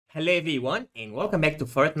Hello everyone and welcome back to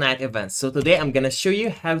Fortnite events. So today I'm gonna show you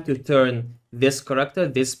how to turn this character,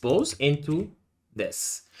 this pose, into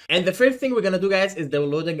this. And the first thing we're gonna do, guys, is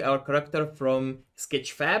downloading our character from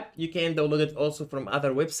Sketchfab. You can download it also from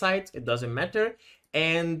other websites, it doesn't matter.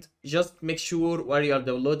 And just make sure while you are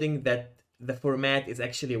downloading that the format is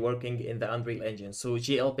actually working in the Unreal Engine. So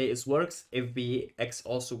GLBase works, FBX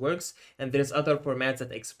also works, and there's other formats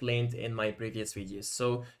that I explained in my previous videos.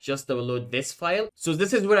 So just download this file. So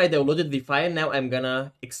this is where I downloaded the file. Now I'm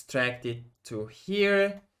gonna extract it to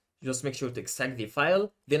here. Just make sure to extract the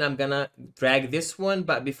file. Then I'm gonna drag this one,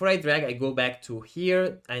 but before I drag, I go back to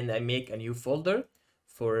here and I make a new folder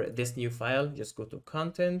for this new file. Just go to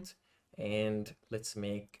content and let's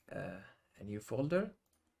make a new folder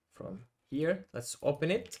from here. Let's open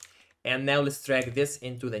it. And now let's drag this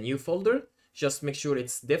into the new folder. Just make sure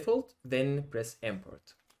it's default, then press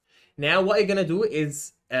import. Now what you're gonna do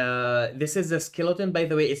is, this is a skeleton, by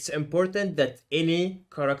the way. It's important that any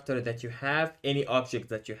character that you have, any object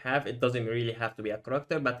that you have, it doesn't really have to be a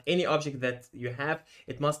character, but any object that you have,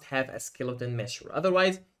 it must have a skeleton measure.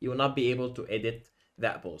 Otherwise, you will not be able to edit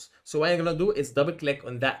that pose. So what I'm gonna do is double click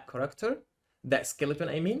on that character, that skeleton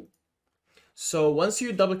I mean. So once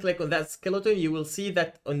you double click on that skeleton, you will see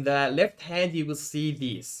that on the left hand, you will see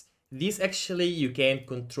these. These actually, you can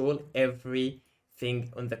control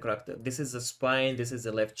everything on the character. This is the spine, this is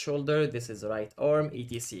the left shoulder, this is the right arm,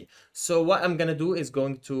 etc. So what I'm gonna do is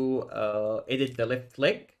going to edit the left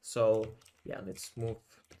leg. So yeah, let's move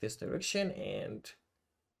this direction and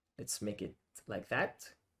let's make it like that,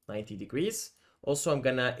 90 degrees. Also, I'm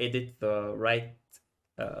gonna edit the right,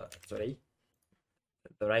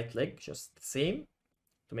 the right leg, just the same,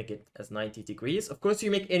 to make it as 90 degrees. Of course,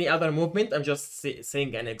 you make any other movement. I'm just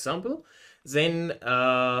saying an example. Then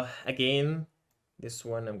again, this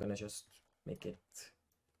one, I'm gonna just make it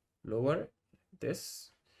lower,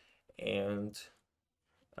 this, and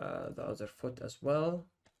the other foot as well.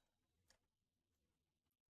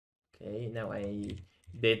 Okay, now I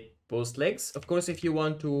did both legs. Of course, if you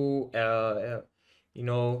want to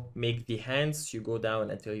make the hands, you go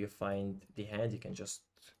down until you find the hand. You can just,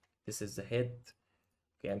 this is the head.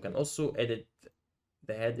 Okay, I can also edit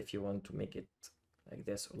the head if you want to make it like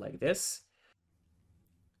this or like this.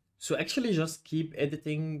 So actually just keep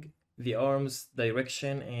editing the arms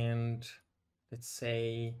direction, and let's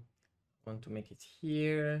say I want to make it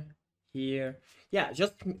here, here. Yeah,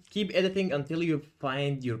 just keep editing until you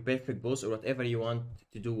find your perfect pose or whatever you want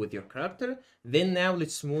to do with your character. Then now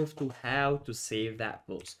let's move to how to save that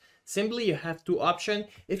pose. Simply, you have two options.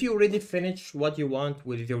 If you already finished what you want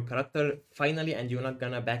with your character finally, and you're not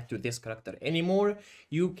gonna back to this character anymore,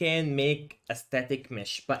 you can make a static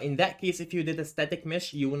mesh. But in that case, if you did a static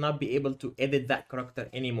mesh, you will not be able to edit that character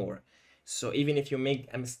anymore. So even if you make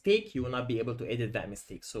a mistake, you will not be able to edit that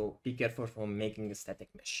mistake. So be careful from making a static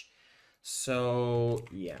mesh. So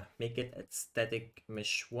yeah, make it a static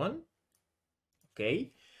mesh 1.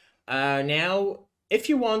 Okay. Now, if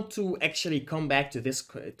you want to actually come back to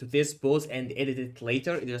this pose and edit it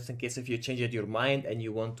later, just in case if you changed your mind and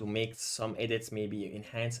you want to make some edits, maybe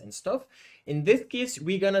enhance and stuff, in this case,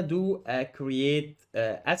 we're gonna do create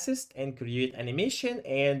assist and create animation,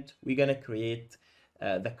 and we're gonna create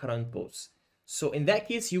the current pose. So in that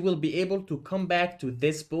case, you will be able to come back to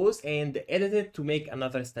this pose and edit it to make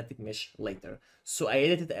another static mesh later. So I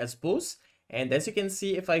edited it as pose. And as you can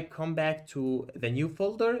see, if I come back to the new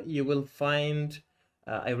folder, you will find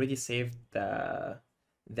I already saved the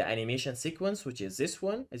animation sequence, which is this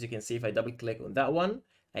one. As you can see, if I double click on that one,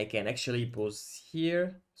 I can actually pause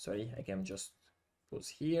here. Sorry, I can just pause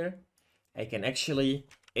here. I can actually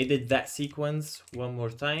edit that sequence one more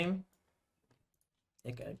time.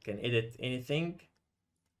 I can edit anything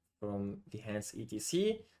from the hands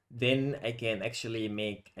etc. Then I can actually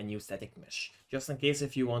make a new static mesh, just in case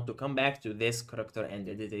if you want to come back to this character and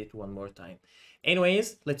edit it one more time.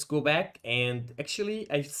 Anyways, let's go back, and actually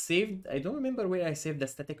I don't remember where I saved the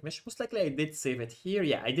static mesh. Most likely I did save it here.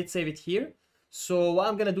 Yeah, I did save it here. So what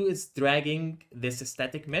I'm gonna do is dragging this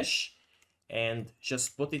static mesh and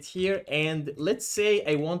just put it here. And let's say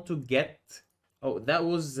I want to get, oh, that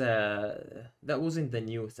wasn't the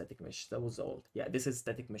new static mesh, that was old. Yeah, this is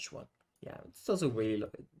static mesh 1. Yeah, it doesn't really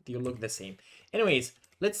look the same. Anyways,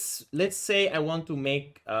 let's say I want to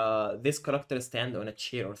make this character stand on a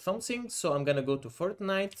chair or something. So I'm gonna go to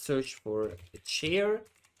Fortnite, search for a chair,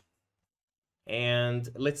 and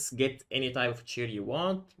let's get any type of chair you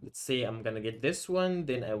want. Let's say I'm gonna get this one.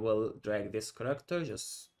 Then I will drag this character,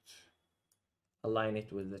 just align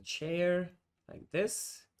it with the chair like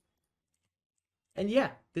this. And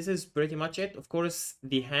yeah, this is pretty much it. Of course,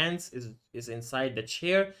 the hands is inside the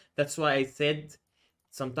chair. That's why I said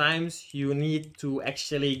sometimes you need to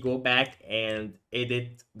actually go back and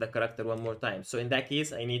edit the character one more time. So in that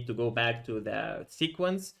case, I need to go back to the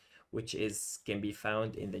sequence, which is can be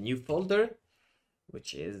found in the new folder,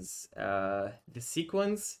 which is the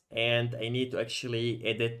sequence, and I need to actually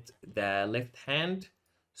edit the left hand.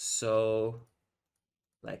 So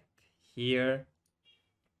like here,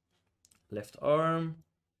 left arm,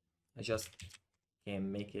 I just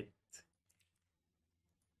can make it,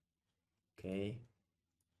 okay.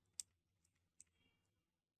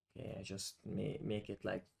 Okay, I just make it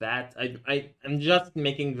like that. I'm just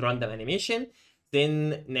making random animation.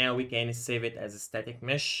 Then now we can save it as a static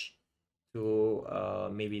mesh to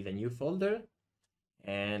maybe the new folder.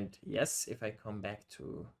 And yes, if I come back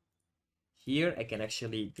to here, I can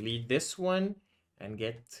actually delete this one and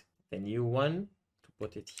get the new one to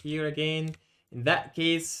put it here again. In that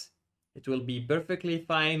case, it will be perfectly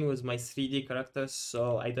fine with my 3D characters,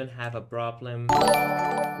 so I don't have a problem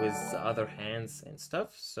with the other hands and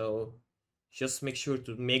stuff. So just make sure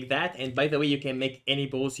to make that. And by the way, you can make any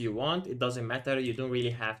pose you want. It doesn't matter. You don't really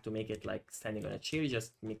have to make it like standing on a chair.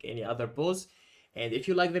 Just make any other pose. And if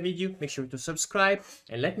you like the video, make sure to subscribe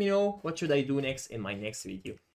and let me know what should I do next in my next video.